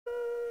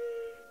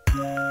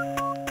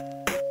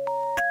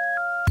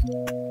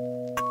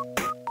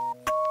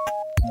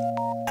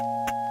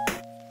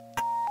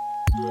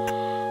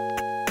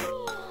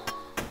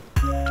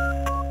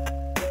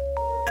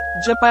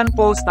Japan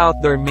Post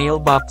outdoor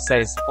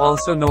mailboxes,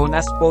 also known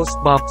as post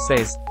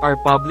boxes, are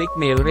public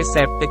mail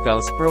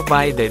receptacles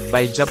provided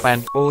by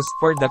Japan Post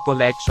for the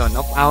collection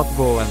of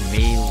outgoing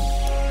mail.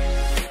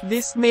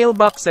 These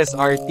mailboxes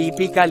are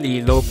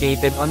typically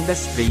located on the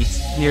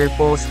streets, near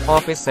post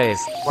offices,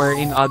 or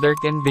in other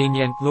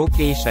convenient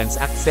locations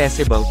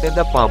accessible to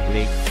the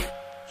public.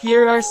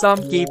 Here are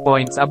some key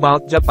points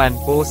about Japan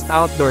Post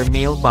outdoor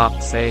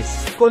mailboxes.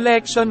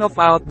 Collection of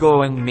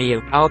outgoing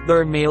mail.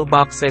 Outdoor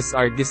mailboxes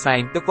are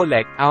designed to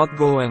collect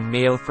outgoing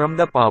mail from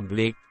the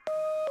public.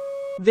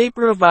 They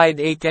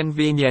provide a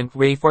convenient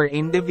way for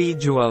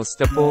individuals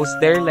to post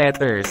their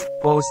letters,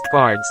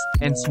 postcards,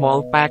 and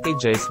small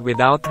packages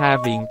without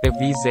having to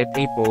visit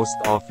a post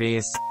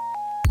office.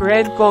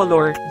 Red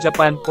color.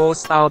 Japan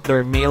Post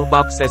outdoor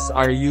mailboxes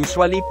are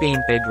usually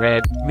painted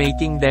red,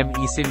 making them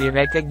easily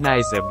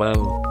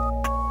recognizable.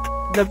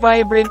 The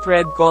vibrant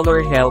red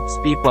color helps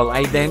people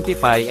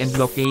identify and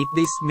locate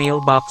these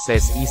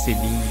mailboxes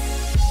easily.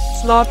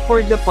 Slot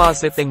for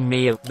depositing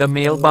mail. The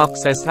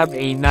mailboxes have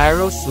a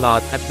narrow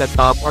slot at the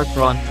top or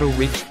front through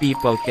which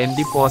people can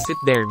deposit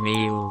their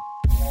mail.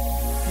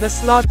 The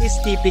slot is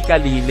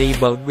typically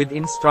labeled with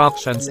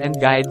instructions and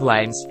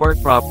guidelines for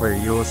proper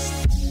use.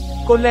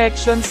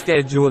 Collection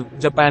schedule.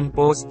 Japan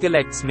Post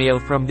collects mail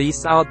from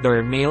these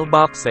outdoor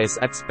mailboxes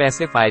at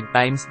specified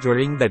times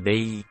during the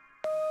day.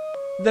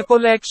 The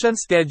collection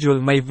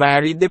schedule may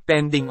vary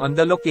depending on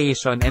the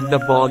location and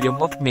the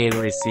volume of mail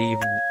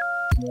received.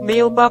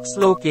 Mailbox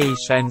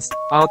locations.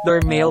 Outdoor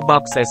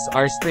mailboxes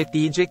are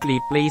strategically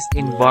placed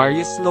in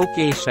various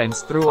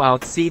locations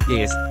throughout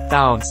cities,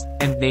 towns,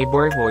 and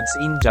neighborhoods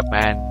in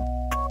Japan.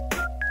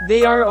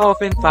 They are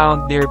often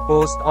found near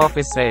post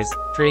offices,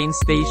 train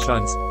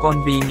stations,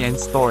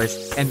 convenience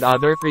stores, and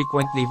other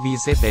frequently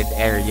visited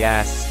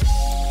areas.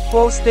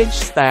 Postage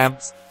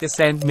stamps. To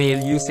send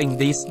mail using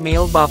these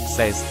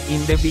mailboxes,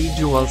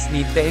 individuals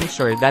need to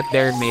ensure that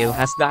their mail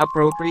has the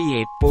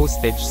appropriate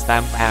postage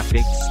stamp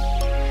affix.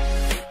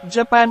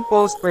 Japan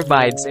Post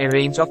provides a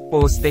range of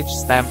postage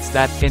stamps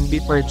that can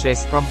be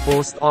purchased from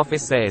post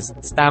offices,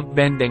 stamp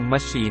vending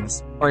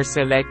machines, or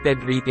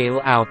selected retail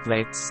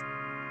outlets.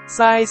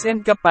 Size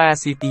and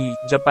capacity.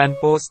 Japan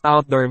Post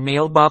outdoor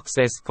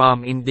mailboxes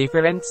come in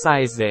different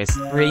sizes,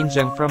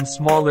 ranging from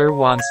smaller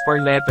ones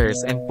for letters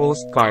and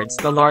postcards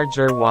to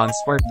larger ones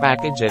for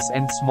packages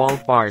and small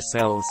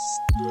parcels.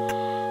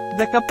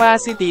 The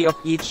capacity of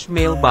each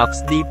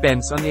mailbox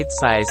depends on its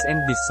size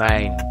and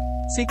design.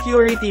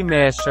 Security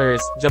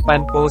measures.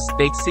 Japan Post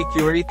takes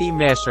security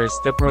measures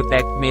to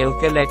protect mail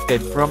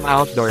collected from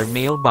outdoor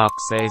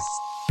mailboxes.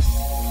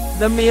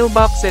 The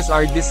mailboxes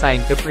are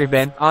designed to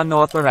prevent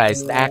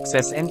unauthorized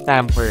access and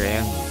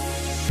tampering.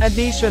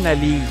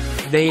 Additionally,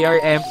 they are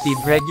emptied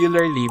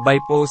regularly by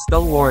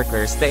postal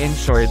workers to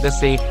ensure the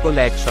safe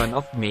collection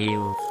of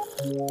mail.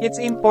 It's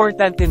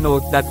important to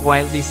note that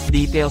while these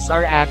details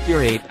are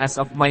accurate as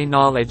of my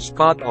knowledge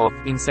cut-off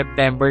in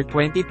September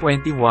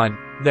 2021,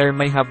 there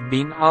may have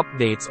been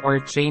updates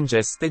or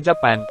changes to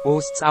Japan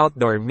Post's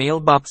outdoor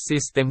mailbox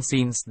system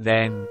since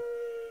then.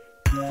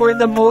 For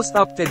the most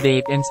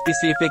up-to-date and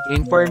specific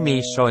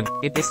information,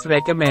 it is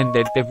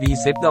recommended to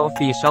visit the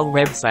official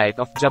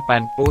website of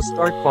Japan Post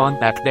or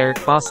contact their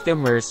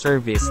customer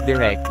service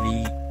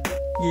directly.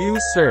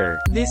 User.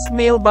 These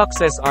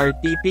mailboxes are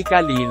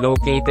typically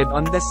located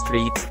on the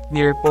streets,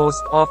 near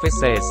post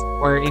offices,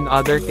 or in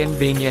other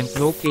convenient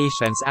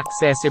locations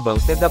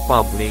accessible to the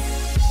public.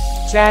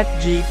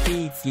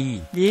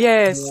 ChatGPT.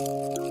 Yes,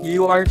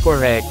 you are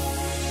correct.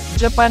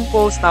 Japan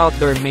Post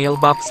outdoor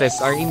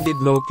mailboxes are indeed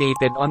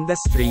located on the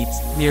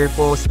streets, near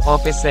post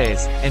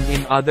offices, and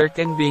in other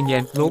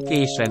convenient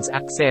locations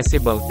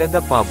accessible to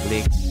the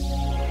public.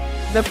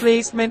 The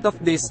placement of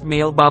these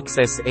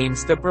mailboxes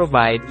aims to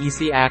provide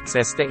easy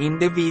access to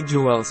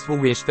individuals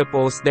who wish to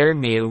post their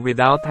mail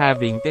without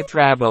having to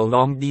travel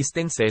long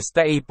distances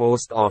to a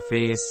post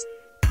office.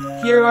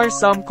 Here are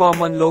some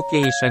common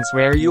locations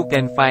where you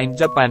can find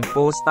Japan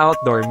Post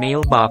outdoor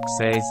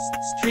mailboxes.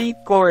 Street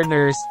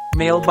corners.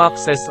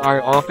 Mailboxes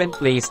are often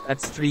placed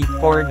at street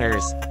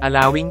corners,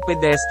 allowing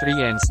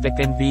pedestrians to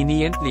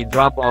conveniently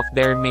drop off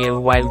their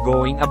mail while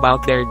going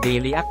about their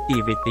daily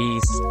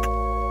activities.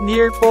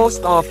 Near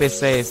post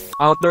offices,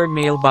 outdoor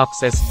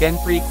mailboxes can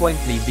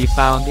frequently be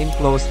found in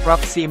close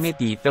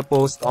proximity to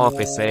post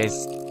offices.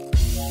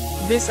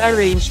 This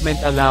arrangement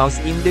allows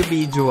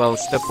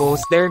individuals to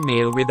post their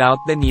mail without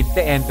the need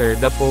to enter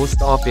the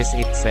post office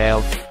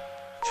itself.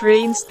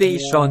 Train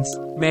stations.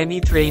 Many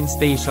train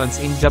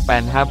stations in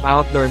Japan have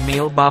outdoor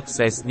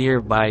mailboxes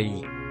nearby.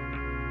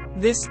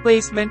 This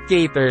placement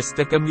caters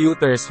to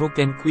commuters who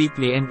can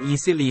quickly and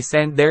easily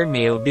send their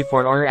mail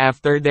before or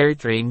after their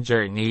train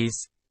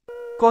journeys.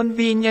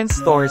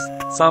 Convenience stores.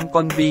 Some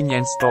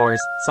convenience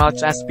stores,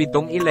 such as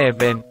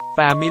 7-Eleven,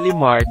 Family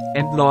Mart,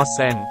 and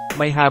Lawson,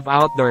 may have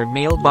outdoor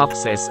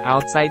mailboxes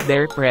outside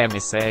their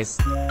premises.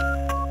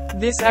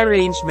 This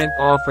arrangement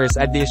offers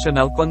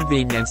additional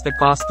convenience to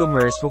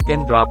customers who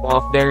can drop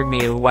off their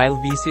mail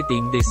while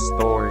visiting these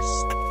stores.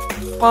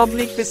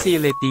 Public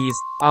facilities.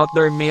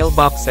 Outdoor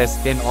mailboxes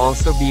can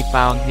also be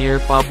found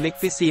near public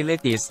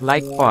facilities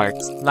like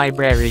parks,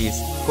 libraries,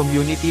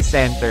 community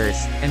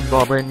centers, and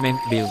government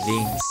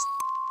buildings.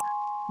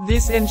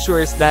 This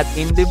ensures that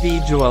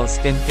individuals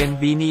can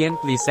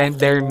conveniently send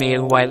their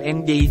mail while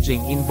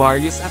engaging in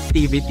various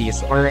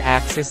activities or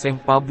accessing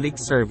public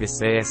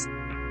services.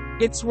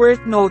 It's worth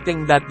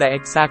noting that the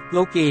exact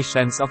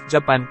locations of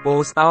Japan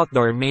Post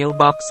outdoor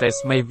mailboxes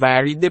may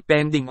vary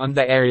depending on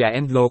the area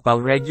and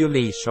local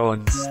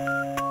regulations.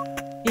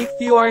 If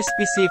you are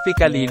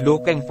specifically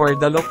looking for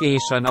the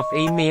location of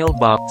a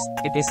mailbox,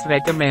 it is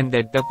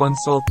recommended to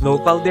consult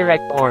local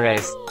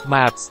directories,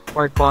 maps,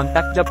 or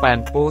contact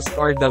Japan Post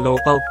or the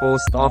local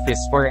post office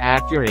for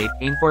accurate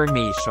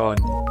information.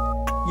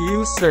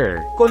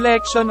 User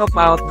collection of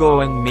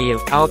outgoing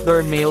mail.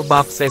 Outdoor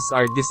mailboxes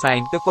are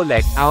designed to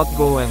collect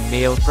outgoing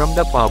mail from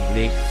the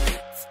public.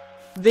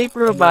 They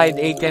provide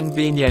a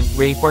convenient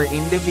way for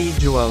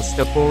individuals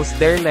to post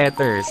their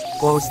letters,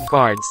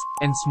 postcards,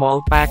 and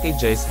small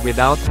packages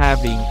without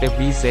having to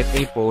visit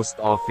a post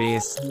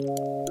office.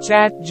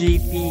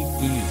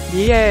 ChatGPT.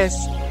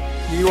 Yes,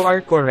 you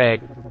are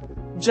correct.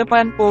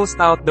 Japan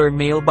Post outdoor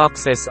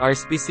mailboxes are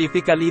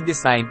specifically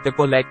designed to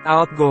collect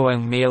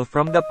outgoing mail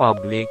from the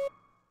public.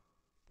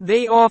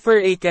 They offer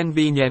a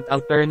convenient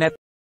alternative